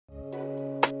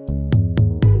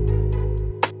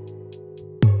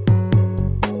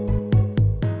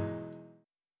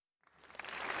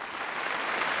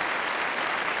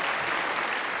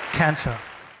Cancer.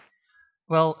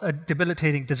 Well, a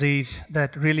debilitating disease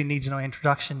that really needs no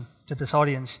introduction to this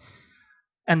audience.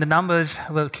 And the numbers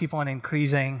will keep on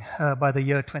increasing. By the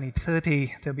year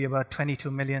 2030, there'll be about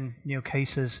 22 million new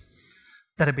cases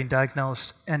that have been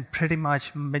diagnosed, and pretty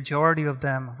much majority of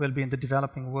them will be in the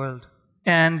developing world.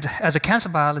 And as a cancer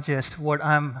biologist, what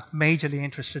I'm majorly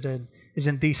interested in is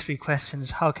in these three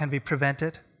questions. How can we prevent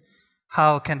it?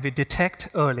 How can we detect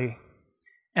early?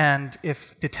 And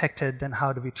if detected, then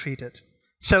how do we treat it?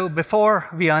 So before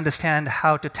we understand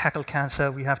how to tackle cancer,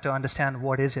 we have to understand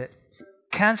what is it.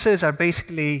 Cancers are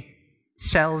basically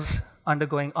cells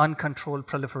undergoing uncontrolled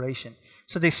proliferation.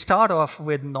 So they start off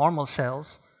with normal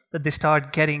cells, that they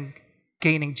start gaining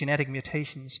genetic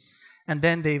mutations, and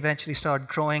then they eventually start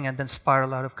growing and then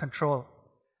spiral out of control.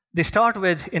 They start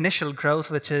with initial growth,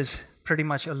 which is pretty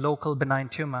much a local benign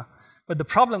tumor. But the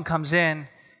problem comes in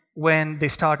when they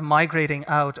start migrating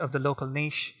out of the local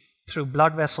niche through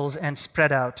blood vessels and spread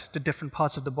out to different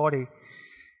parts of the body,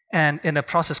 and in a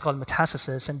process called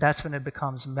metastasis, and that's when it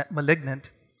becomes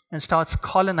malignant and starts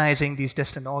colonizing these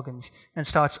distant organs and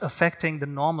starts affecting the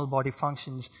normal body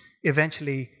functions,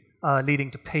 eventually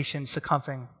leading to patients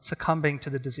succumbing to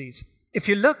the disease. If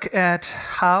you look at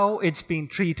how it's been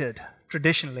treated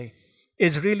traditionally,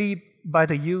 is really by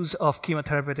the use of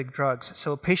chemotherapeutic drugs.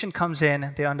 So a patient comes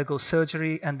in, they undergo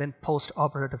surgery, and then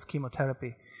post-operative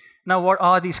chemotherapy. Now, what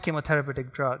are these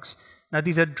chemotherapeutic drugs? Now,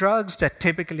 these are drugs that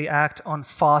typically act on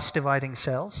fast-dividing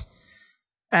cells.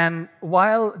 And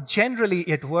while generally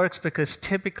it works because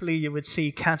typically you would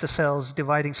see cancer cells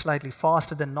dividing slightly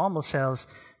faster than normal cells,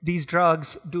 these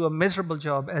drugs do a miserable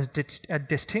job at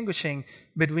distinguishing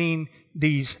between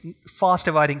these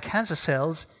fast-dividing cancer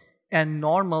cells and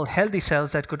normal healthy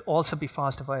cells that could also be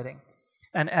fast-dividing.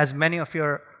 And as many of you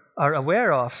are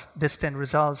aware of, this then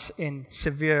results in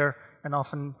severe and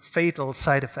often fatal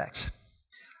side effects.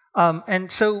 And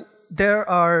so there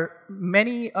are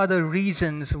many other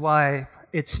reasons why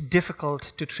it's difficult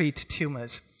to treat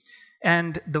tumors.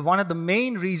 And one of the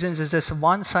main reasons is this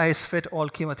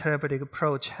one-size-fits-all chemotherapeutic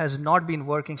approach has not been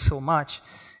working so much,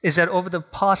 is that over the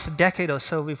past decade or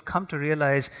so, we've come to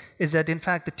realize is that, in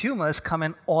fact, the tumors come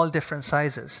in all different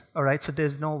sizes, all right? So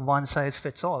there's no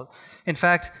one-size-fits-all. In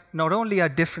fact, not only are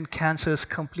different cancers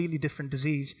completely different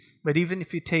disease, but even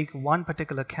if you take one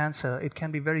particular cancer, it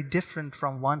can be very different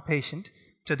from one patient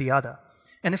to the other.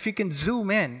 And if you can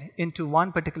zoom in into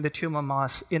one particular tumor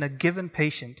mass in a given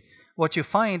patient, what you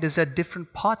find is that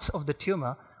different parts of the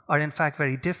tumor are in fact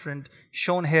very different.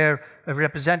 Shown here, a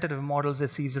representative models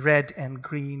is these red and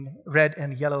green, red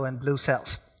and yellow and blue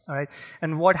cells. All right?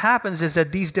 And what happens is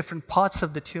that these different parts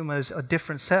of the tumors or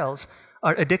different cells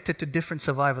are addicted to different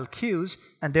survival cues,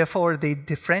 and therefore they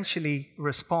differentially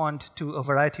respond to a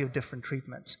variety of different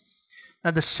treatments.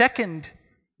 Now, the second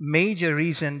major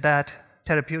reason that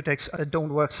therapeutics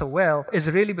don't work so well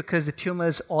is really because the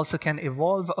tumors also can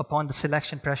evolve upon the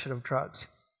selection pressure of drugs.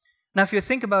 Now, if you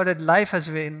think about it, life has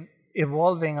been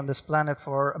evolving on this planet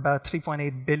for about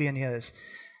 3.8 billion years.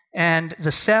 And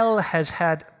the cell has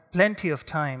had plenty of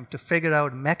time to figure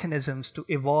out mechanisms to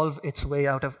evolve its way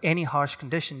out of any harsh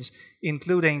conditions,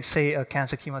 including, say, a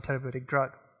cancer chemotherapeutic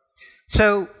drug.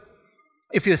 So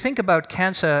if you think about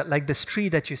cancer like this tree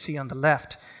that you see on the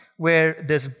left, where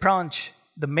this branch,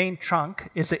 the main trunk,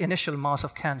 is the initial mass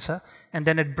of cancer, and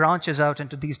then it branches out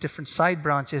into these different side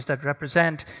branches that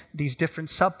represent these different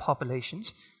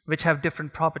subpopulations, which have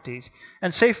different properties.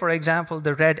 And say, for example,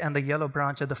 the red and the yellow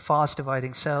branch are the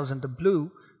fast-dividing cells, and the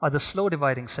blue are the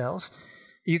slow-dividing cells.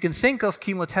 You can think of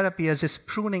chemotherapy as this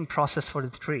pruning process for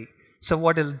the tree. So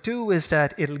what it'll do is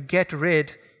that it'll get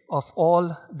rid of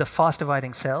all the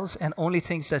fast-dividing cells, and only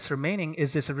things that's remaining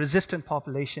is this resistant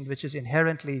population, which is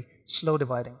inherently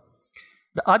slow-dividing.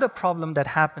 The other problem that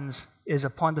happens is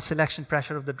upon the selection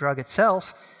pressure of the drug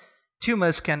itself,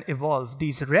 tumors can evolve.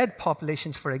 These red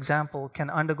populations, for example, can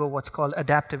undergo what's called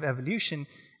adaptive evolution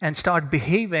and start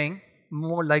behaving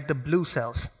more like the blue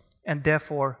cells, and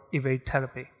therefore evade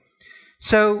therapy.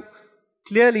 So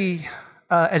clearly,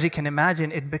 as you can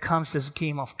imagine, it becomes this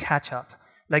game of catch-up,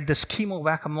 like this chemo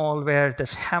whack-a-mole where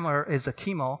this hammer is the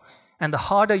chemo, and the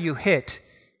harder you hit,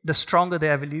 the stronger the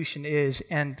evolution is,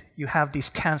 and you have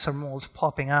these cancer moles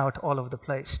popping out all over the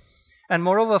place. And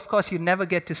moreover, of course, you never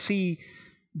get to see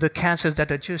the cancers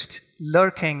that are just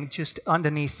lurking just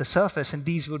underneath the surface, and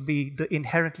these would be the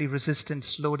inherently resistant,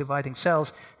 slow-dividing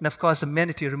cells. And of course, the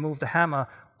minute you remove the hammer,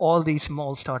 all these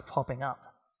moles start popping up.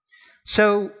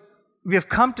 So we have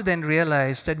come to then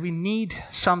realize that we need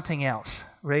something else,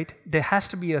 right? There has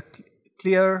to be a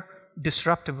clear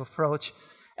disruptive approach,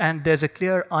 and there's a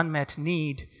clear unmet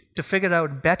need to figure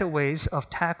out better ways of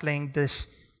tackling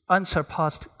this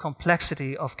unsurpassed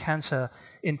complexity of cancer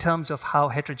in terms of how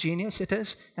heterogeneous it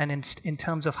is and in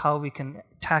terms of how we can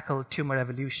tackle tumor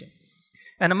evolution.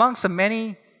 And amongst the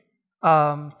many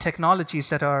technologies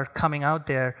that are coming out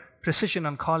there, precision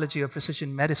oncology or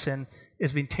precision medicine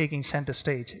has been taking center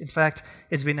stage. In fact,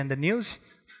 it's been in the news.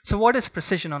 So what is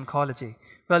precision oncology?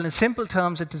 Well, in simple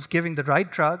terms, it is giving the right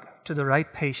drug to the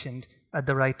right patient at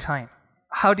the right time.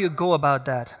 How do you go about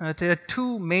that? There are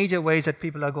two major ways that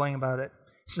people are going about it.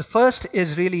 So the first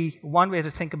is really, one way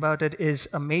to think about it is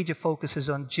a major focus is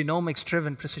on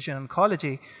genomics-driven precision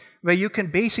oncology, where you can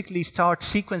basically start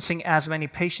sequencing as many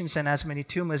patients and as many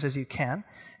tumors as you can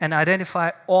and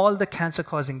identify all the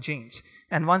cancer-causing genes.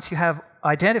 And once you have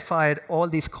identified all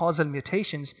these causal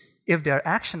mutations, if they're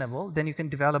actionable, then you can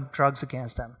develop drugs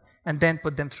against them and then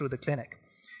put them through the clinic.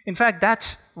 In fact,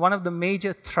 that's one of the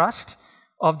major thrusts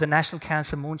of the National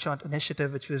Cancer Moonshot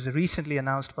initiative, which was recently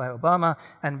announced by Obama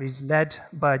and was led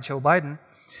by Joe Biden.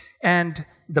 And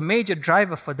the major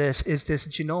driver for this is this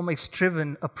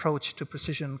genomics-driven approach to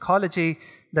precision oncology,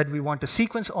 that we want to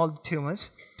sequence all the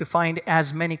tumors to find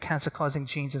as many cancer-causing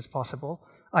genes as possible,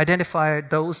 identify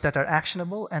those that are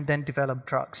actionable, and then develop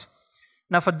drugs.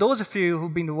 Now, for those of you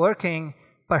who've been working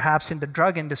perhaps in the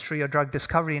drug industry or drug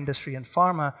discovery industry and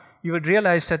pharma, you would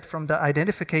realize that from the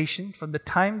identification, from the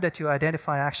time that you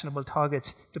identify actionable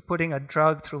targets to putting a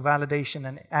drug through validation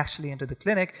and actually into the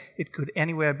clinic, it could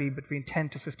anywhere be between 10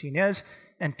 to 15 years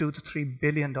and $2 to $3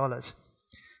 billion.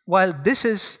 While this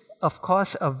is, of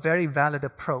course, a very valid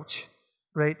approach,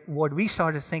 right? What we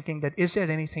started thinking that is there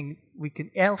anything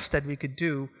else that we could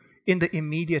do in the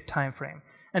immediate time frame?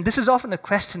 And this is often a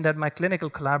question that my clinical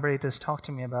collaborators talk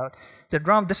to me about, that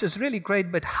Ram, this is really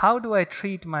great, but how do I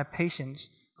treat my patients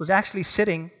who's actually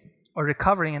sitting or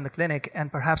recovering in the clinic and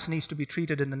perhaps needs to be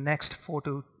treated in the next 4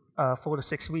 to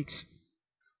 6 weeks?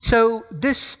 So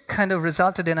this kind of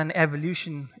resulted in an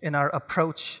evolution in our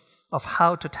approach of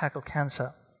how to tackle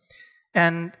cancer.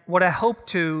 And what I hope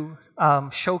to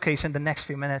showcase in the next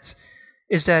few minutes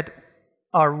is that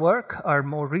our work, our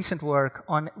more recent work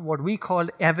on what we call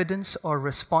evidence or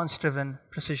response-driven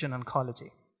precision oncology.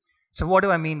 So what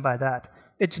do I mean by that?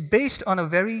 It's based on a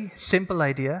very simple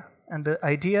idea, and the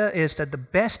idea is that the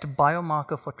best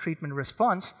biomarker for treatment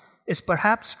response is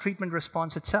perhaps treatment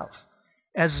response itself,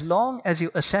 as long as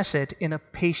you assess it in a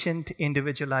patient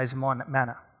individualized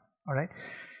manner. All right?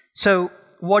 So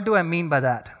what do I mean by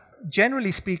that?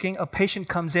 Generally speaking, a patient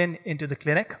comes into the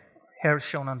clinic, here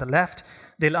shown on the left.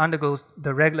 They'll undergo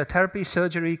the regular therapy,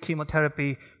 surgery,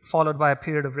 chemotherapy, followed by a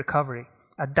period of recovery.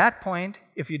 At that point,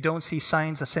 if you don't see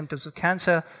signs or symptoms of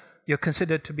cancer, you're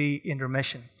considered to be in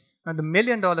remission. Now, the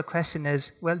million-dollar question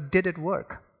is, well, did it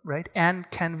work, right? And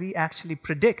can we actually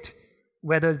predict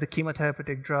whether the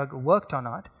chemotherapeutic drug worked or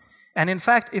not? And in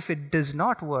fact, if it does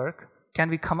not work, can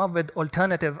we come up with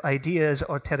alternative ideas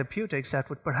or therapeutics that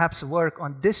would perhaps work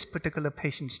on this particular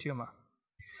patient's tumor?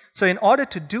 So in order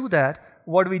to do that,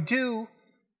 what we do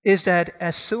is that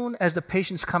as soon as the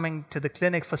patient's coming to the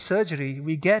clinic for surgery,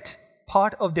 we get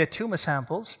part of their tumor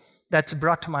samples that's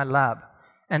brought to my lab.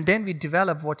 And then we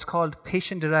develop what's called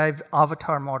patient-derived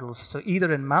avatar models, so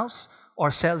either in mouse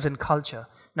or cells in culture.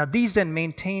 Now, these then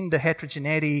maintain the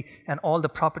heterogeneity and all the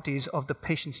properties of the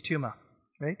patient's tumor,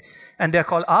 right? And they're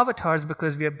called avatars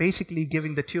because we are basically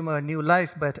giving the tumor a new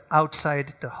life, but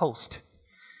outside the host.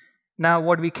 Now,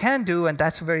 what we can do, and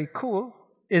that's very cool,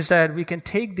 is that we can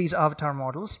take these avatar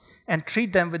models and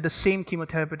treat them with the same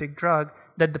chemotherapeutic drug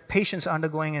that the patient's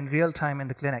undergoing in real time in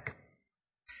the clinic.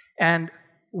 And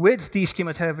with these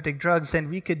chemotherapeutic drugs, then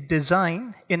we could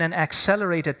design in an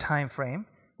accelerated time frame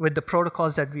with the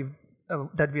protocols that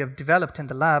we have developed in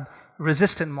the lab,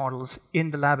 resistant models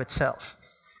in the lab itself.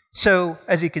 So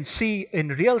as you can see in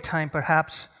real time,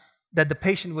 perhaps, that the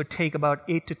patient would take about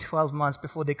 8 to 12 months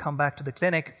before they come back to the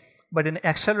clinic, but in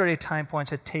accelerated time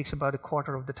points, it takes about a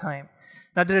quarter of the time.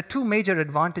 Now, there are two major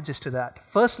advantages to that.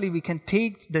 Firstly, we can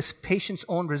take this patient's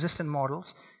own resistant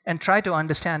models and try to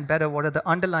understand better what are the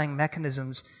underlying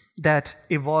mechanisms that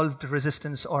evolved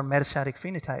resistance or metastatic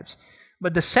phenotypes.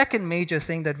 But the second major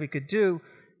thing that we could do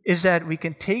is that we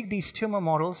can take these tumor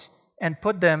models and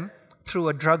put them through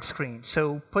a drug screen.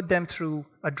 So put them through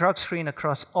a drug screen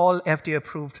across all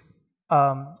FDA-approved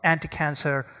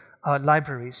anti-cancer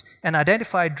libraries and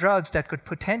identify drugs that could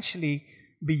potentially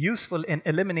be useful in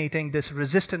eliminating this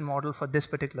resistant model for this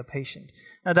particular patient.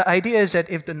 Now, the idea is that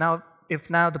if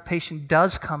now the patient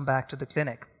does come back to the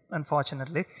clinic,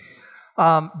 unfortunately,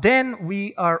 then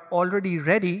we are already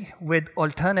ready with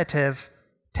alternative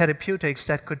therapeutics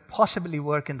that could possibly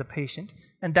work in the patient.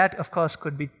 And that, of course,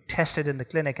 could be tested in the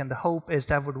clinic. And the hope is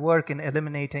that would work in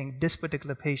eliminating this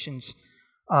particular patient's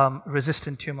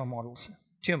resistant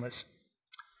tumors.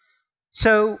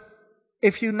 So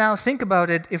if you now think about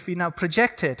it, if we now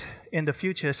project it in the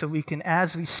future, so we can,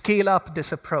 as we scale up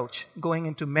this approach, going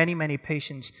into many, many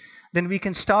patients, then we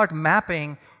can start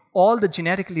mapping all the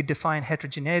genetically defined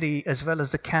heterogeneity as well as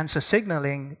the cancer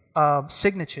signaling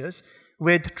signatures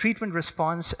with treatment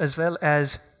response as well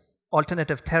as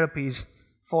alternative therapies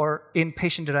in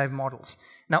patient-derived models.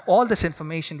 Now, all this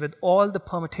information with all the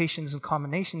permutations and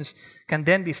combinations can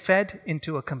then be fed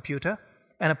into a computer,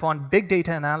 and upon big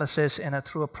data analysis and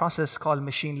through a process called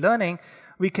machine learning,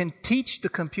 we can teach the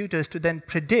computers to then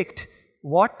predict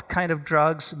what kind of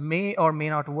drugs may or may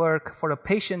not work for a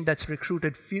patient that's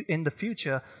recruited in the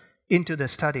future into the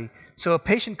study. So a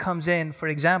patient comes in, for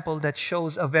example, that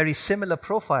shows a very similar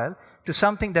profile to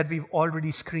something that we've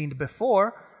already screened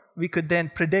before. We could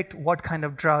then predict what kind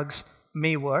of drugs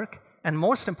may work. And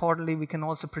most importantly, we can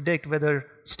also predict whether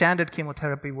standard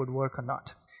chemotherapy would work or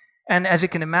not. And as you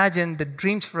can imagine, the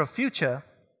dreams for a future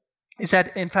is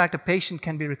that, in fact, a patient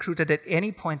can be recruited at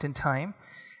any point in time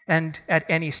and at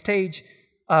any stage,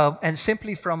 and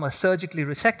simply from a surgically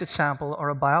resected sample or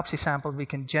a biopsy sample, we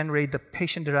can generate the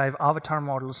patient-derived avatar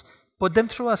models, put them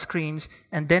through our screens,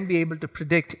 and then be able to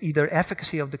predict either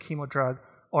efficacy of the chemo drug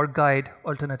or guide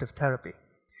alternative therapy.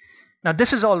 Now,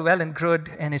 this is all well and good,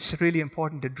 and it's really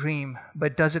important to dream,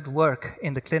 but does it work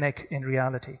in the clinic in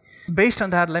reality? Based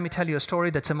on that, let me tell you a story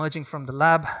that's emerging from the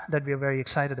lab that we are very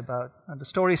excited about. And the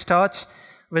story starts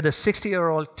with a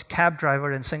 60-year-old cab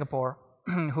driver in Singapore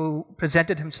who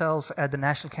presented himself at the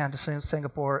National Cancer Center in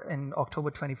Singapore in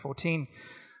October 2014,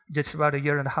 just about a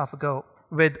year and a half ago,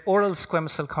 with oral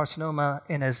squamous cell carcinoma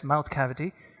in his mouth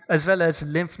cavity, as well as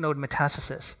lymph node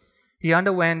metastasis. He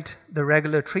underwent the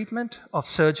regular treatment of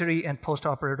surgery and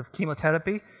post-operative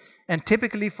chemotherapy, and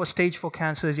typically for stage 4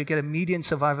 cancers, you get a median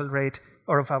survival rate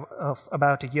of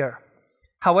about a year.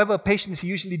 However, patients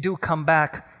usually do come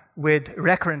back with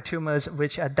recurrent tumors,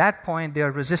 which at that point, they are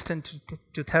resistant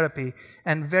to therapy,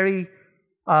 and very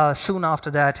soon after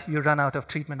that, you run out of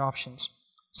treatment options.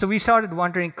 So we started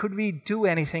wondering, could we do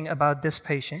anything about this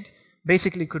patient?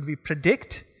 Basically, could we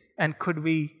predict, and could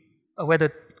we,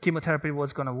 whether chemotherapy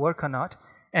was going to work or not,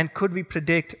 and could we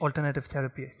predict alternative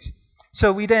therapies?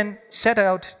 So we then set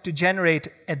out to generate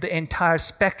the entire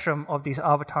spectrum of these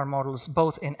avatar models,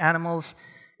 both in animals,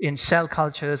 in cell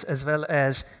cultures, as well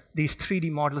as these 3D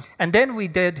models. And then we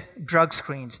did drug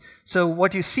screens. So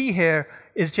what you see here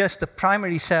is just the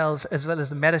primary cells as well as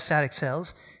the metastatic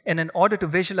cells. And in order to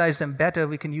visualize them better,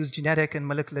 we can use genetic and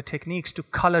molecular techniques to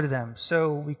color them.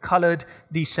 So we colored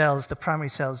these cells, the primary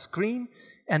cells, green,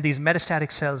 and these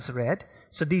metastatic cells red.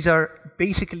 So these are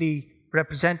basically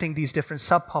representing these different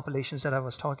subpopulations that I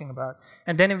was talking about.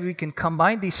 And then we can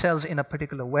combine these cells in a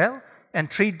particular well and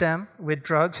treat them with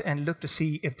drugs and look to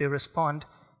see if they respond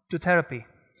to therapy.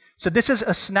 So this is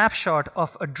a snapshot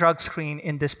of a drug screen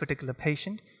in this particular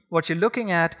patient. What you're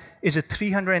looking at is a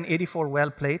 384 well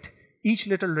plate. Each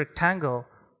little rectangle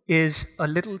is a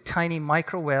little tiny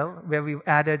micro well where we've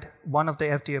added one of the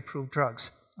FDA-approved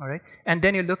drugs. All right? And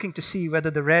then you're looking to see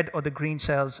whether the red or the green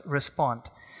cells respond.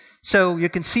 So you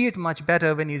can see it much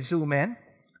better when you zoom in.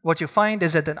 What you find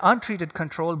is that an untreated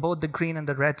control, both the green and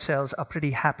the red cells are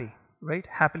pretty happy, right?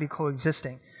 Happily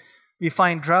coexisting. We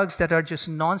find drugs that are just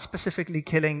non-specifically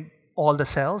killing all the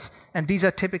cells, and these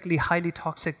are typically highly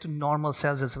toxic to normal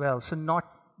cells as well, so not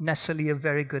necessarily a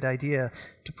very good idea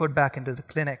to put back into the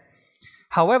clinic.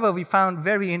 However, we found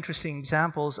very interesting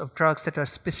examples of drugs that are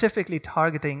specifically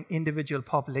targeting individual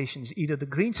populations, either the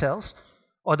green cells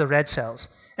or the red cells.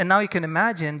 And now you can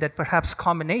imagine that perhaps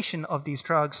combination of these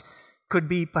drugs could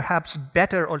be perhaps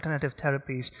better alternative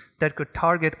therapies that could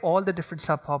target all the different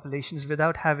subpopulations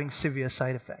without having severe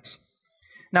side effects.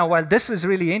 Now, while this was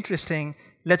really interesting,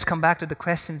 let's come back to the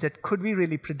questions that could we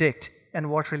really predict and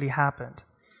what really happened?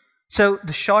 So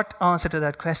the short answer to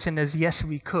that question is yes,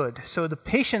 we could. So the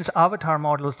patient's avatar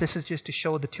models, this is just to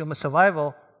show the tumor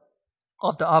survival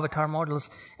of the avatar models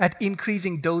at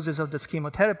increasing doses of this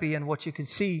chemotherapy, and what you can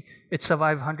see, it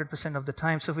survived 100% of the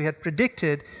time. So we had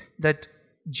predicted that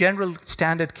general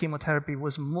standard chemotherapy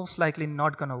was most likely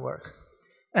not going to work.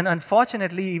 And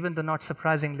unfortunately, even though not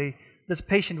surprisingly, this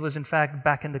patient was in fact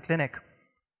back in the clinic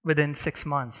within 6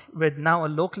 months with now a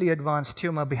locally advanced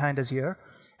tumor behind his ear,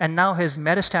 and now his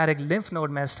metastatic lymph node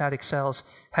metastatic cells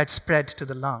had spread to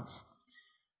the lungs.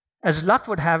 As luck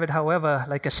would have it, however,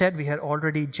 like I said, we had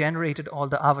already generated all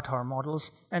the avatar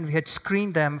models, and we had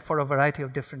screened them for a variety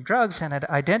of different drugs and had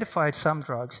identified some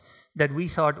drugs that we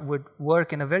thought would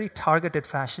work in a very targeted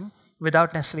fashion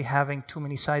without necessarily having too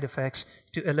many side effects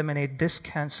to eliminate this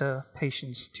cancer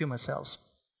patient's tumor cells.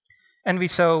 And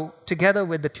together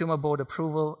with the tumor board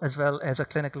approval, as well as our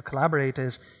clinical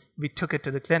collaborators, we took it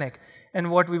to the clinic.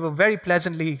 And what we were very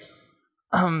pleasantly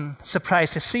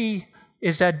surprised to see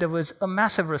is that there was a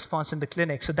massive response in the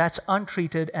clinic. So that's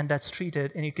untreated and that's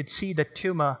treated. And you could see the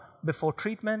tumor before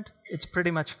treatment, it's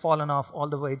pretty much fallen off all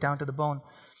the way down to the bone.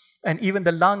 And even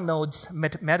the lung nodes,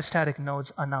 metastatic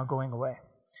nodes, are now going away.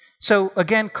 So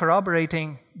again,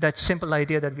 corroborating that simple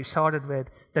idea that we started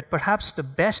with, that perhaps the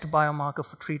best biomarker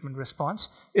for treatment response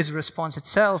is response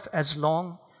itself, as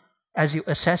long as you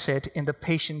assess it in the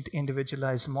patient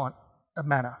individualized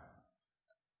manner.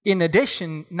 In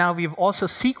addition, now we've also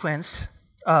sequenced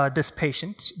this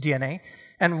patient's DNA,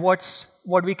 and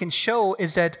what we can show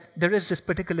is that there is this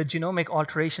particular genomic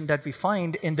alteration that we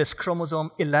find in this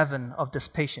chromosome 11 of this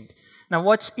patient. Now,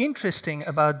 what's interesting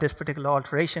about this particular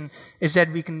alteration is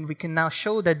that we can now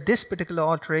show that this particular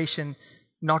alteration,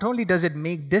 not only does it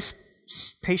make this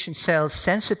patient cells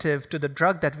sensitive to the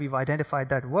drug that we've identified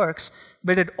that works,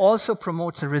 but it also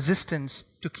promotes a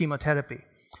resistance to chemotherapy.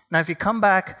 Now, if you come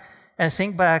back and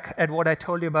think back at what I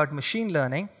told you about machine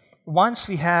learning, once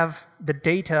we have the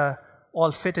data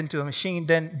all fit into a machine,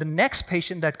 then the next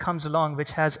patient that comes along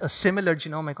which has a similar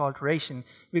genomic alteration,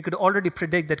 we could already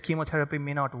predict that chemotherapy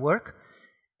may not work,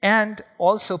 and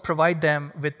also provide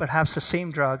them with perhaps the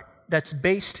same drug that's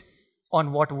based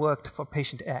on what worked for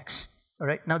patient X. All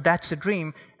right? Now that's a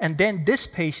dream, and then this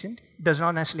patient does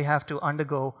not necessarily have to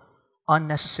undergo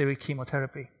unnecessary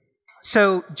chemotherapy.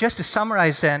 So just to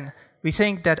summarize then, we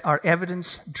think that our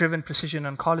evidence-driven precision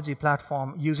oncology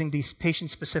platform, using these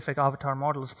patient-specific avatar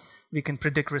models, we can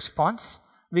predict response,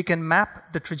 we can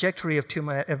map the trajectory of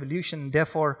tumor evolution,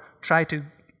 therefore try to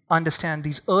understand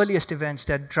these earliest events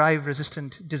that drive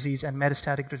resistant disease and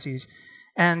metastatic disease,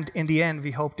 and in the end,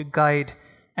 we hope to guide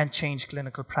and change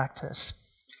clinical practice.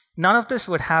 None of this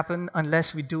would happen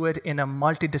unless we do it in a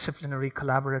multidisciplinary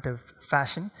collaborative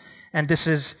fashion, and this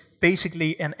is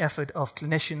basically an effort of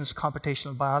clinicians,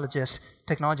 computational biologists,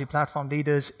 technology platform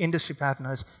leaders, industry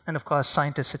partners, and of course,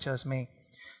 scientists such as me.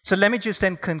 So let me just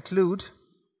then conclude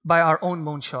by our own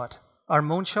moonshot. Our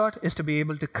moonshot is to be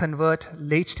able to convert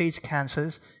late-stage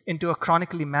cancers into a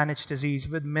chronically managed disease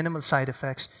with minimal side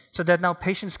effects, so that now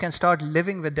patients can start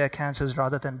living with their cancers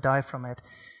rather than die from it.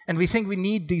 And we think we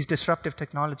need these disruptive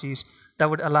technologies that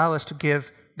would allow us to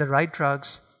give the right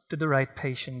drugs to the right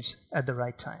patients at the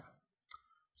right time.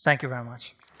 Thank you very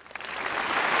much.